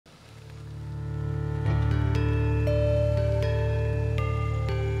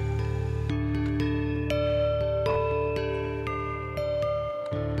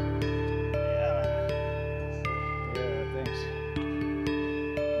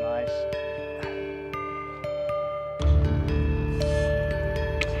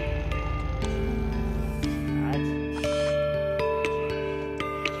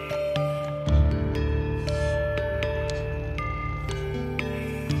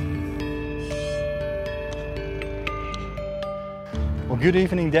Good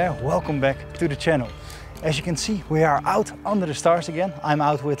evening there, welcome back to the channel. As you can see, we are out under the stars again. I'm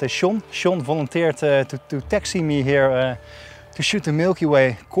out with Sean. Sean volunteered to taxi me here to shoot the Milky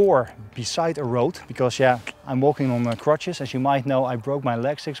Way core beside a road, because yeah, I'm walking on crutches. As you might know, I broke my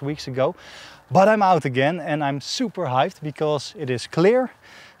leg 6 weeks ago. But I'm out again and I'm super hyped because it is clear.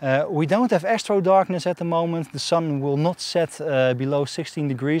 We don't have astro darkness at the moment. The sun will not set below 16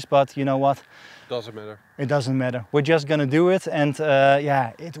 degrees, but you know what? Doesn't matter. It doesn't matter. We're just gonna do it, and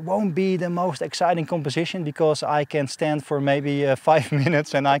yeah, it won't be the most exciting composition because I can stand for maybe 5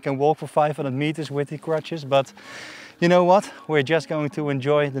 minutes and I can walk for 500 meters with the crutches. But you know what? We're just going to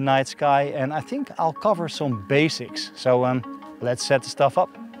enjoy the night sky, and I think I'll cover some basics. So let's set the stuff up.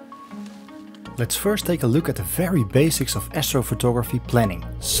 Let's first take a look at the very basics of astrophotography planning.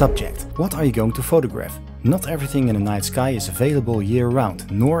 Subject. What are you going to photograph? Not everything in the night sky is available year-round,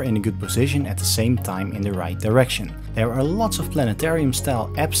 nor in a good position at the same time in the right direction. There are lots of planetarium-style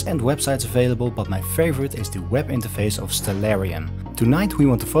apps and websites available, but my favorite is the web interface of Stellarium. Tonight we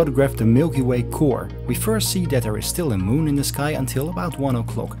want to photograph the Milky Way core. We first see that there is still a moon in the sky until about 1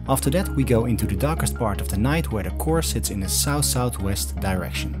 o'clock. After that we go into the darkest part of the night where the core sits in the south-southwest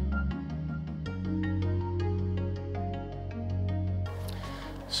direction.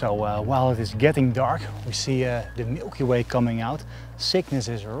 So while it is getting dark, we see the Milky Way coming out. Cygnus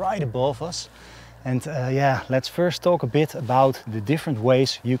is right above us. And yeah, let's first talk a bit about the different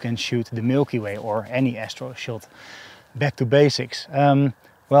ways you can shoot the Milky Way or any astro shot. Back to basics.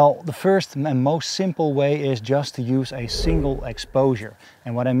 Well, the first and most simple way is just to use a single exposure.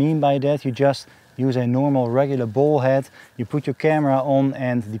 And what I mean by that, you just use a normal regular ball head, you put your camera on,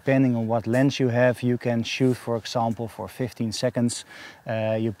 and depending on what lens you have, you can shoot, for example, for 15 seconds.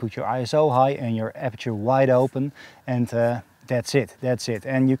 You put your ISO high and your aperture wide open, and that's it.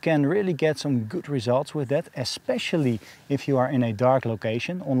 And you can really get some good results with that, especially if you are in a dark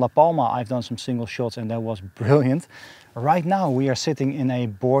location. On La Palma I've done some single shots and that was brilliant. Right now we are sitting in a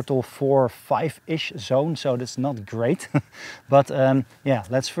Bortle 4-5-ish zone, so that's not great. But yeah,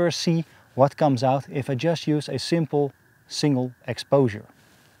 let's first see what comes out if I just use a simple single exposure.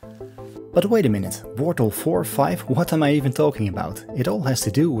 But wait a minute, Bortle 4-5, what am I even talking about? It all has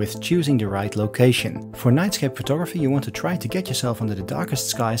to do with choosing the right location. For nightscape photography you want to try to get yourself under the darkest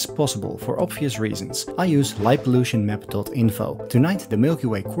skies possible for obvious reasons. I use lightpollutionmap.info. Tonight the Milky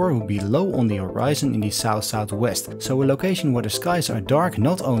Way core will be low on the horizon in the south-southwest, so a location where the skies are dark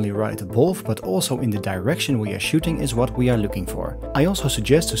not only right above but also in the direction we are shooting is what we are looking for. I also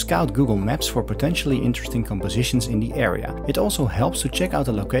suggest to scout Google Maps for potentially interesting compositions in the area. It also helps to check out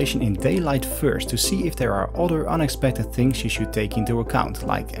a location in daylight first to see if there are other unexpected things you should take into account,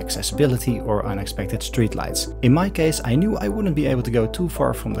 like accessibility or unexpected streetlights. In my case, I knew I wouldn't be able to go too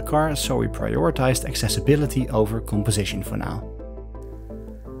far from the car, so we prioritized accessibility over composition for now.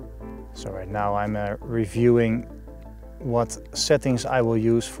 So right now I'm reviewing what settings I will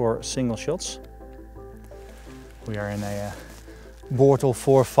use for single shots. We are in a Bortle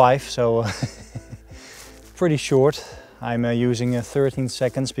 4-5, so pretty short. I'm using 13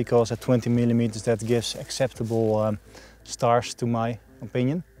 seconds because at 20 millimeters that gives acceptable stars to my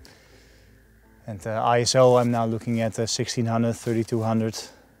opinion. And ISO I'm now looking at 1600, 3200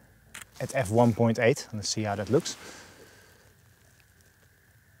 at f1.8. Let's see how that looks.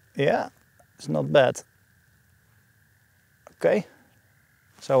 Yeah, it's not bad. Okay,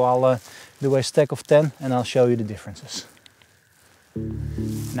 so I'll do a stack of 10 and I'll show you the differences.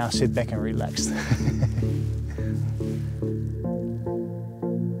 Now sit back and relax.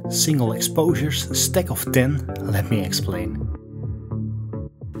 Single exposures, stack of 10, let me explain.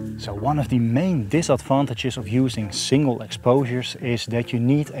 So one of the main disadvantages of using single exposures is that you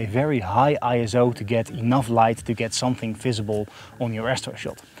need a very high ISO to get enough light to get something visible on your astro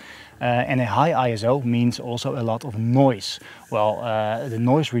shot. And a high ISO means also a lot of noise. Well, the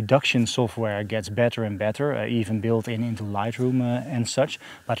noise reduction software gets better and better, even built into Lightroom and such.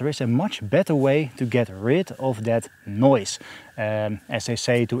 But there is a much better way to get rid of that noise. As they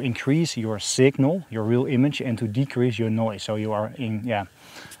say, to increase your signal, your real image, and to decrease your noise. So you are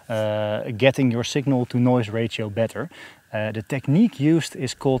getting your signal to noise ratio better. The technique used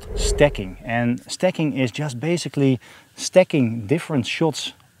is called stacking. And stacking is just basically stacking different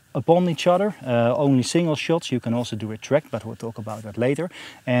shots upon each other, only single shots. You can also do it tracked, but we'll talk about that later.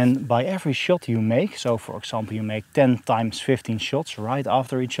 And by every shot you make, so for example you make 10 times 15 shots right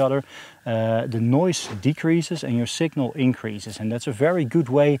after each other, the noise decreases and your signal increases. And that's a very good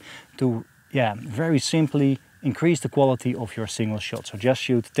way to, very simply increase the quality of your single shot. So just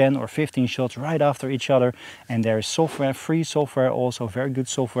shoot 10 or 15 shots right after each other, and there is software, free software, also very good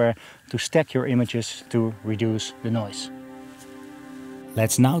software to stack your images to reduce the noise.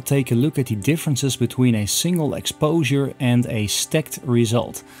 Let's now take a look at the differences between a single exposure and a stacked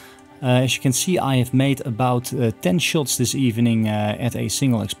result. As you can see, I have made about 10 shots this evening at a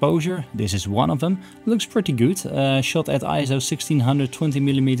single exposure. This is one of them. Looks pretty good. Shot at ISO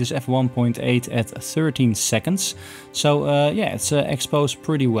 1620mm f1.8 at 13 seconds. So yeah, it's exposed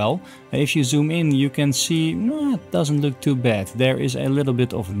pretty well. If you zoom in, you can see it doesn't look too bad. There is a little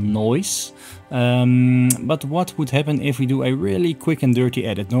bit of noise. But what would happen if we do a really quick and dirty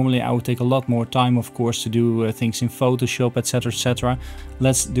edit? Normally I would take a lot more time, of course, to do things in Photoshop, etc, etc.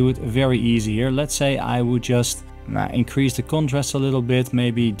 Let's do it very easy here. Let's say I would just increase the contrast a little bit,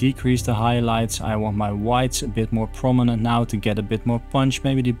 maybe decrease the highlights. I want my whites a bit more prominent now to get a bit more punch,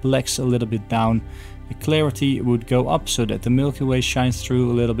 maybe the blacks a little bit down. The clarity would go up so that the Milky Way shines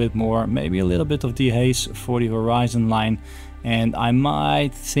through a little bit more, maybe a little bit of dehaze for the horizon line. And I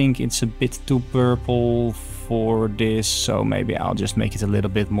might think it's a bit too purple for this, so maybe I'll just make it a little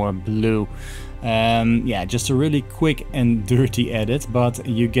bit more blue. Yeah, just a really quick and dirty edit, but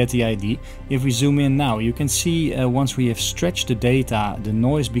you get the idea. If we zoom in now, you can see once we have stretched the data, the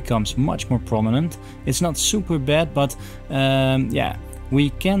noise becomes much more prominent. It's not super bad, but yeah. We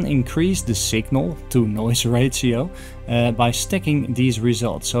can increase the signal to noise ratio by stacking these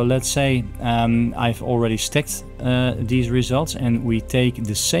results. So let's say I've already stacked these results, and we take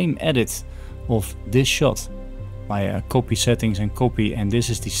the same edit of this shot by copy settings and copy, and this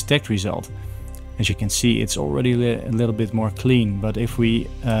is the stacked result. As you can see, it's already a little bit more clean, but if we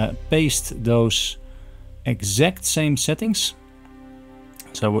paste those exact same settings,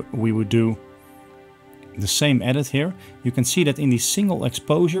 so we would do the same edit here, you can see that in the single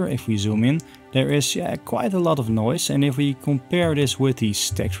exposure, if we zoom in, there is quite a lot of noise, and if we compare this with the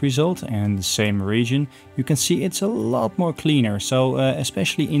stacked result and the same region, you can see it's a lot more cleaner. So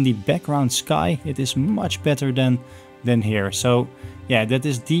especially in the background sky, it is much better than here. So yeah, that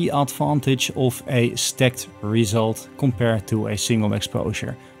is the advantage of a stacked result compared to a single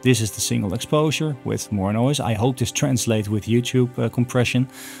exposure. This is the single exposure with more noise. I hope this translates with YouTube compression.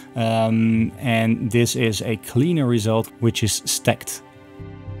 And this is a cleaner result, which is stacked.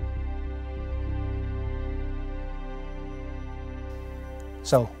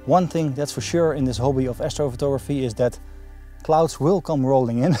 So one thing that's for sure in this hobby of astrophotography is that clouds will come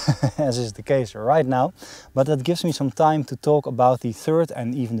rolling in, as is the case right now, but that gives me some time to talk about the third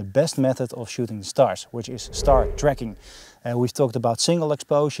and even the best method of shooting the stars, which is star tracking. We've talked about single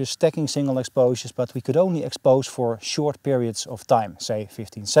exposures, stacking single exposures, but we could only expose for short periods of time, say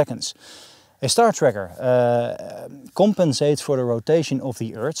 15 seconds. A star tracker compensates for the rotation of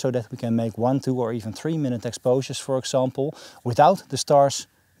the Earth so that we can make 1, 2 or even 3 minute exposures, for example, without the stars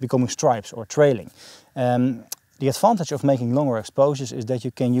becoming stripes or trailing. The advantage of making longer exposures is that you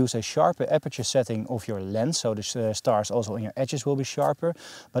can use a sharper aperture setting of your lens, so the stars also in your edges will be sharper,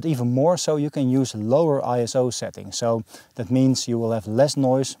 but even more so you can use lower ISO settings. So that means you will have less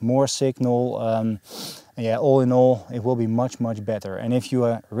noise, more signal. Yeah, all in all, it will be much better. And if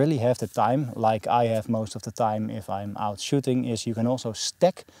you really have the time, like I have most of the time if I'm out shooting, is you can also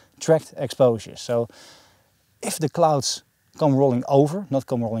stack tracked exposures. So if the clouds come rolling over, not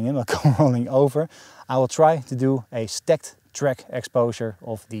come rolling in, but come rolling over, I will try to do a stacked track exposure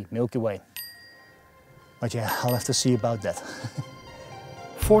of the Milky Way. But yeah, I'll have to see about that.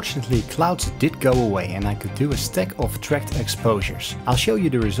 Fortunately, clouds did go away and I could do a stack of tracked exposures. I'll show you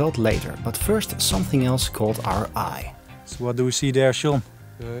the result later, but first something else called our eye. So what do we see there, Sean?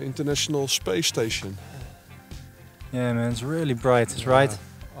 The International Space Station. Yeah man, it's really bright, it's right.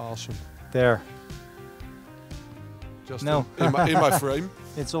 Awesome. There. Just no. in my frame.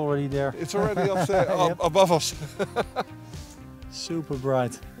 It's already there. It's already up there, Yep. above us. Super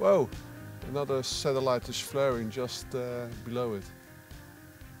bright. Whoa, another satellite is flaring just below it.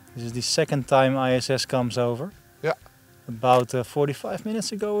 This is the second time ISS comes over. Yeah. About 45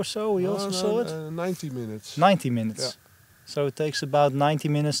 minutes ago or so we also saw it. 90 minutes. 90 minutes. Yeah. So it takes about 90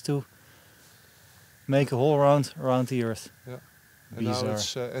 minutes to make a whole round around the Earth. Yeah. And Bizarre. now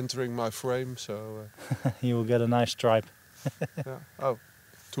it's entering my frame, so... You will get a nice stripe. yeah. Oh,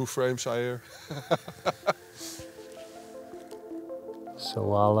 2 frames higher. So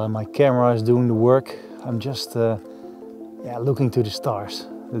while my camera is doing the work, I'm just looking to the stars,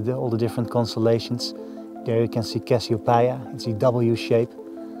 all the different constellations. There you can see Cassiopeia, it's the W shape.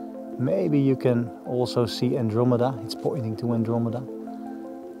 Maybe you can also see Andromeda, it's pointing to Andromeda.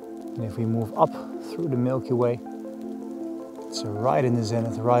 And if we move up through the Milky Way, it's right in the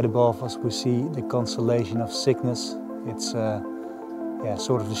zenith, right above us, we see the constellation of Cygnus. It's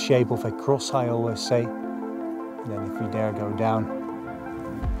sort of the shape of a cross, I always say. And then if we dare go down,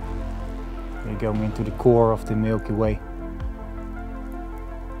 we're going into the core of the Milky Way.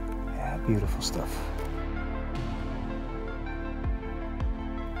 beautiful stuff.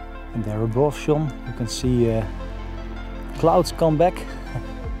 And there above Sean, you can see clouds come back.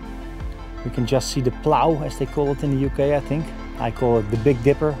 We can just see the plough, as they call it in the UK, I think. I call it the Big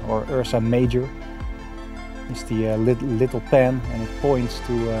Dipper or Ursa Major. It's the little pen, and it points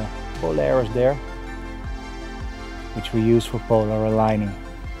to Polaris there, which we use for polar aligning.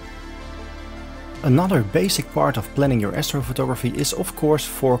 Another basic part of planning your astrophotography is of course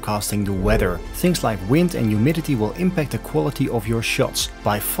forecasting the weather. Things like wind and humidity will impact the quality of your shots.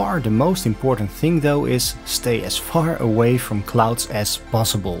 By far the most important thing though is stay as far away from clouds as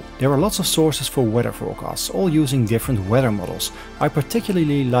possible. There are lots of sources for weather forecasts, all using different weather models. I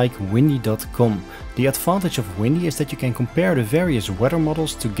particularly like windy.com. The advantage of Windy is that you can compare the various weather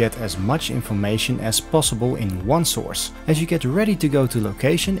models to get as much information as possible in one source. As you get ready to go to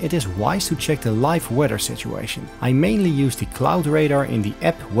location, it is wise to check the live weather situation. I mainly use the cloud radar in the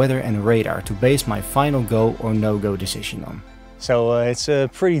app Weather and Radar to base my final go or no-go decision on. So it's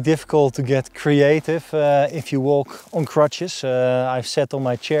pretty difficult to get creative if you walk on crutches. I've sat on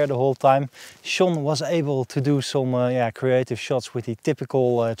my chair the whole time. Sean was able to do some creative shots with the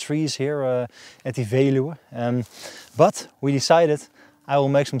typical trees here at the Veluwe. But we decided I will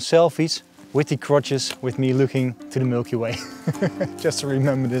make some selfies with the crutches with me looking to the Milky Way. Just to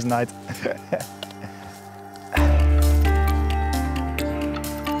remember this night.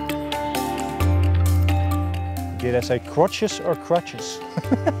 Did I say crotches or crutches?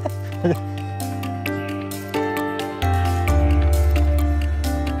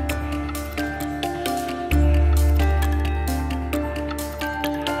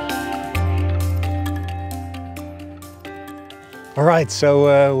 Alright,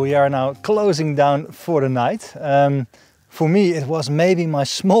 so we are now closing down for the night. For me it was maybe my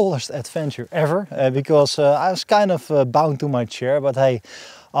smallest adventure ever because I was kind of bound to my chair, but hey,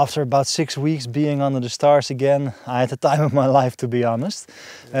 after about 6 weeks being under the stars again, I had the time of my life, to be honest.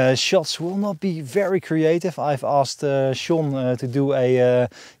 Shots will not be very creative. I've asked Sean to do a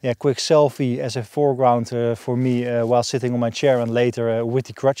quick selfie as a foreground for me while sitting on my chair, and later with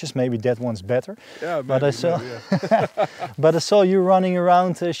the crutches. Maybe that one's better. Yeah, maybe, but I saw, but I saw you running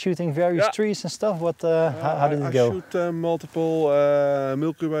around shooting various trees and stuff. What? How did it go? I shoot multiple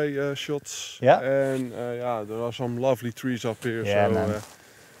Milky Way shots. Yeah. And there are some lovely trees up here. Yeah, so,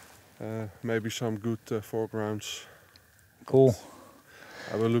 maybe some good foregrounds. Cool.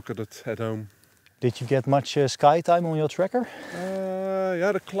 I will look at it at home. Did you get much sky time on your tracker?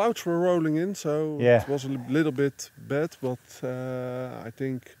 Yeah, the clouds were rolling in, so it was a little bit bad, but I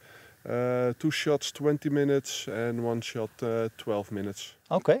think 2 shots 20 minutes and 1 shot 12 minutes.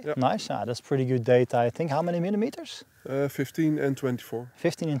 Okay, nice. That's pretty good data, I think. How many millimeters? 15 and 24.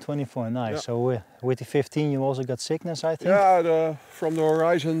 15 and 24, nice. Yeah. So with the 15 you also got sickness, I think? Yeah, from the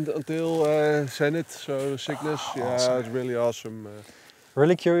horizon until zenith, so the sickness, awesome. It's really awesome.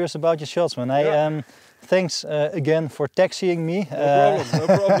 Really curious about your shots, man. Thanks again for taxiing me. No problem,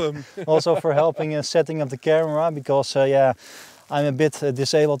 no problem. Also for helping setting up the camera, because I'm a bit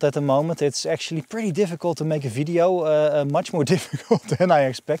disabled at the moment. It's actually pretty difficult to make a video, much more difficult than I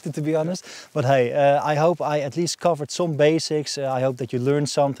expected, to be honest. But hey, I hope I at least covered some basics. I hope that you learned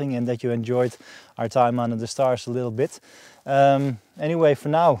something and that you enjoyed our time under the stars a little bit. Anyway, for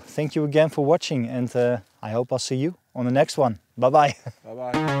now, thank you again for watching, and I hope I'll see you on the next one. Bye-bye.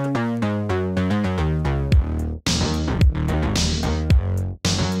 Bye-bye.